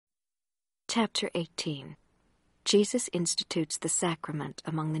Chapter 18. Jesus institutes the sacrament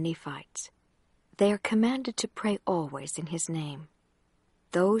among the Nephites. They are commanded to pray always in his name.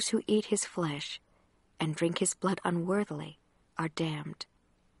 Those who eat his flesh and drink his blood unworthily are damned.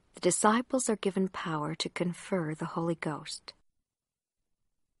 The disciples are given power to confer the Holy Ghost.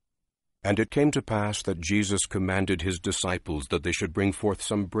 And it came to pass that Jesus commanded his disciples that they should bring forth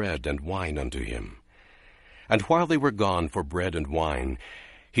some bread and wine unto him. And while they were gone for bread and wine,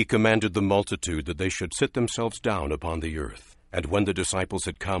 he commanded the multitude that they should sit themselves down upon the earth. And when the disciples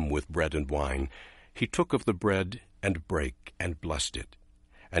had come with bread and wine, he took of the bread and brake and blessed it.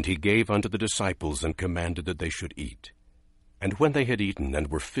 And he gave unto the disciples and commanded that they should eat. And when they had eaten and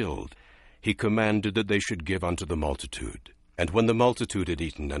were filled, he commanded that they should give unto the multitude. And when the multitude had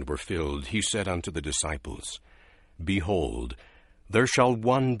eaten and were filled, he said unto the disciples, Behold, there shall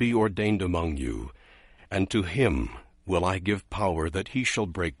one be ordained among you, and to him will I give power that he shall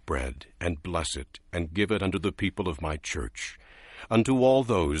break bread, and bless it, and give it unto the people of my church, unto all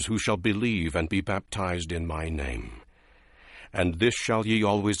those who shall believe and be baptized in my name. And this shall ye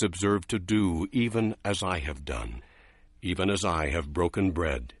always observe to do, even as I have done, even as I have broken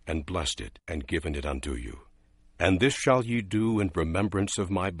bread, and blessed it, and given it unto you. And this shall ye do in remembrance of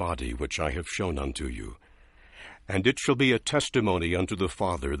my body, which I have shown unto you. And it shall be a testimony unto the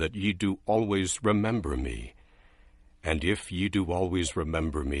Father that ye do always remember me. And if ye do always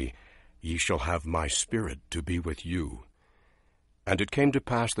remember me, ye shall have my Spirit to be with you. And it came to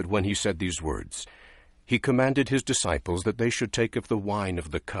pass that when he said these words, he commanded his disciples that they should take of the wine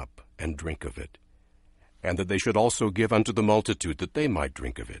of the cup, and drink of it, and that they should also give unto the multitude that they might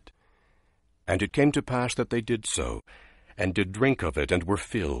drink of it. And it came to pass that they did so, and did drink of it, and were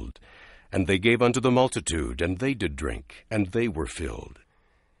filled. And they gave unto the multitude, and they did drink, and they were filled.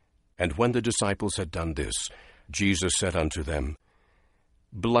 And when the disciples had done this, Jesus said unto them,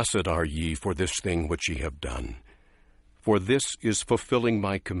 Blessed are ye for this thing which ye have done. For this is fulfilling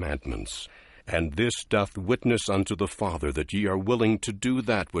my commandments, and this doth witness unto the Father that ye are willing to do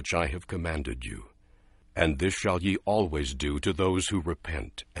that which I have commanded you. And this shall ye always do to those who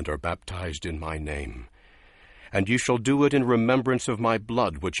repent and are baptized in my name. And ye shall do it in remembrance of my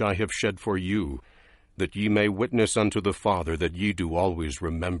blood which I have shed for you, that ye may witness unto the Father that ye do always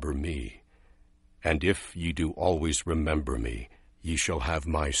remember me. And if ye do always remember me, ye shall have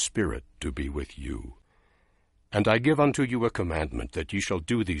my Spirit to be with you. And I give unto you a commandment, that ye shall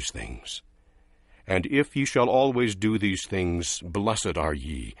do these things. And if ye shall always do these things, blessed are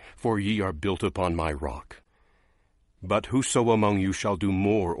ye, for ye are built upon my rock. But whoso among you shall do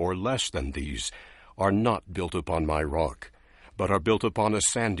more or less than these, are not built upon my rock, but are built upon a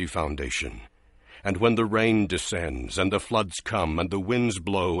sandy foundation. And when the rain descends, and the floods come, and the winds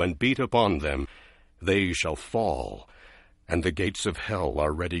blow, and beat upon them, they shall fall, and the gates of hell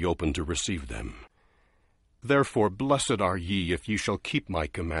are ready open to receive them. Therefore blessed are ye, if ye shall keep my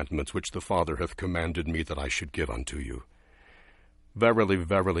commandments, which the Father hath commanded me that I should give unto you. Verily,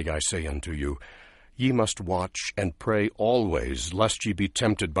 verily, I say unto you, ye must watch and pray always, lest ye be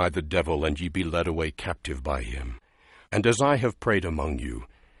tempted by the devil, and ye be led away captive by him. And as I have prayed among you,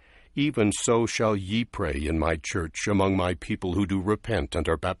 even so shall ye pray in my church among my people who do repent and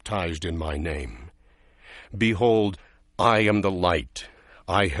are baptized in my name. Behold, I am the light.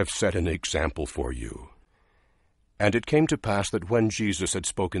 I have set an example for you. And it came to pass that when Jesus had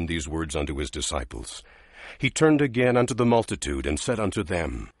spoken these words unto his disciples, he turned again unto the multitude, and said unto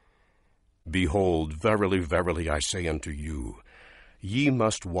them, Behold, verily, verily, I say unto you, ye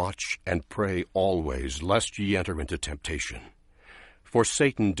must watch and pray always, lest ye enter into temptation. For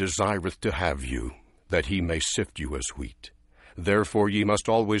Satan desireth to have you, that he may sift you as wheat. Therefore ye must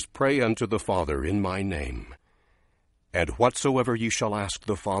always pray unto the Father in my name. And whatsoever ye shall ask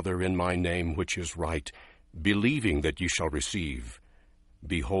the Father in my name, which is right, believing that ye shall receive,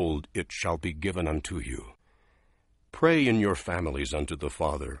 behold, it shall be given unto you. Pray in your families unto the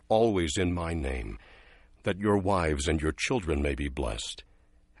Father, always in my name, that your wives and your children may be blessed.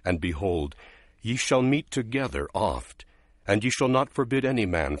 And behold, ye shall meet together oft, and ye shall not forbid any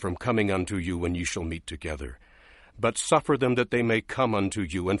man from coming unto you when ye shall meet together. But suffer them that they may come unto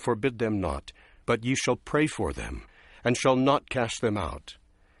you, and forbid them not, but ye shall pray for them, and shall not cast them out.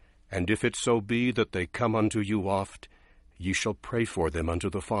 And if it so be that they come unto you oft, ye shall pray for them unto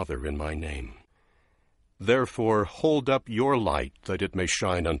the Father in my name. Therefore hold up your light, that it may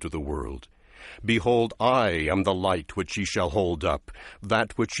shine unto the world. Behold, I am the light which ye shall hold up,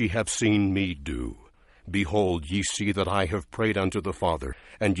 that which ye have seen me do. Behold, ye see that I have prayed unto the Father,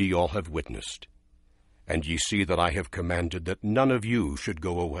 and ye all have witnessed. And ye see that I have commanded that none of you should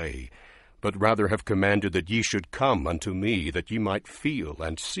go away, but rather have commanded that ye should come unto me, that ye might feel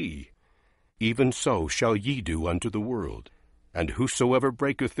and see. even so shall ye do unto the world. And whosoever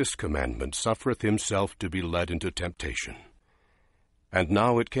breaketh this commandment suffereth himself to be led into temptation. And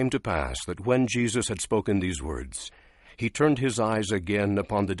now it came to pass that when Jesus had spoken these words, he turned his eyes again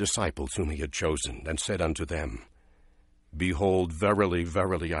upon the disciples whom he had chosen, and said unto them, Behold, verily,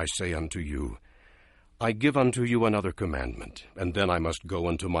 verily, I say unto you, I give unto you another commandment, and then I must go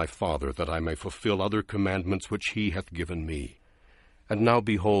unto my Father, that I may fulfill other commandments which he hath given me. And now,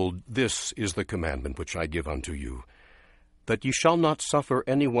 behold, this is the commandment which I give unto you, that ye shall not suffer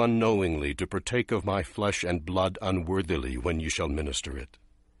any one knowingly to partake of my flesh and blood unworthily when ye shall minister it.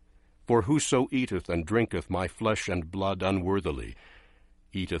 For whoso eateth and drinketh my flesh and blood unworthily,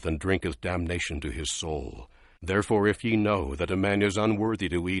 eateth and drinketh damnation to his soul. Therefore if ye know that a man is unworthy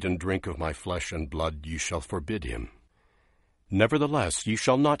to eat and drink of my flesh and blood, ye shall forbid him. Nevertheless ye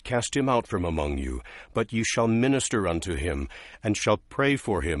shall not cast him out from among you, but ye shall minister unto him, and shall pray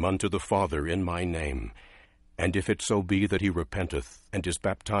for him unto the Father in my name. And if it so be that he repenteth, and is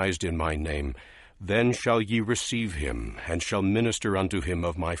baptized in my name, then shall ye receive him, and shall minister unto him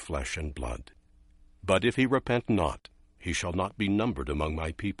of my flesh and blood. But if he repent not, he shall not be numbered among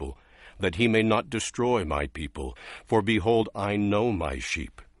my people, that he may not destroy my people. For behold, I know my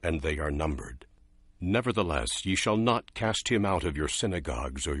sheep, and they are numbered. Nevertheless ye shall not cast him out of your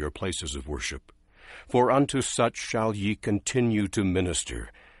synagogues or your places of worship. For unto such shall ye continue to minister.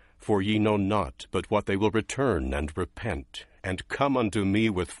 For ye know not but what they will return and repent, and come unto me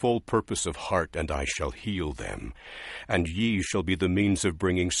with full purpose of heart, and I shall heal them, and ye shall be the means of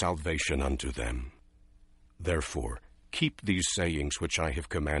bringing salvation unto them. Therefore keep these sayings which I have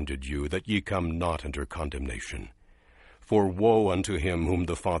commanded you, that ye come not under condemnation. For woe unto him whom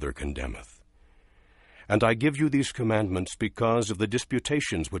the Father condemneth. And I give you these commandments because of the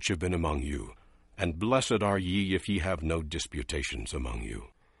disputations which have been among you, and blessed are ye if ye have no disputations among you.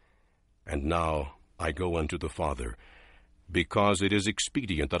 And now I go unto the Father, because it is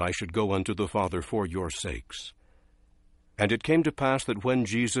expedient that I should go unto the Father for your sakes. And it came to pass that when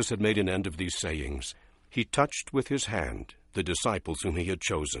Jesus had made an end of these sayings, he touched with his hand the disciples whom he had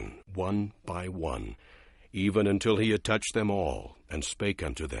chosen, one by one, even until he had touched them all, and spake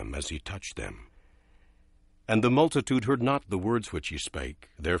unto them as he touched them. And the multitude heard not the words which he spake,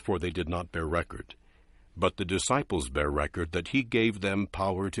 therefore they did not bear record. But the disciples bear record that he gave them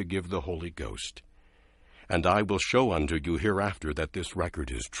power to give the Holy Ghost. And I will show unto you hereafter that this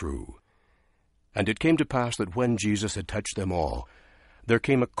record is true. And it came to pass that when Jesus had touched them all, there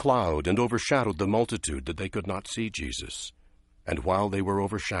came a cloud and overshadowed the multitude, that they could not see Jesus. And while they were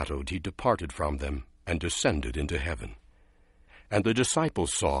overshadowed, he departed from them, and descended into heaven. And the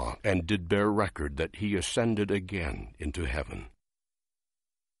disciples saw, and did bear record that he ascended again into heaven.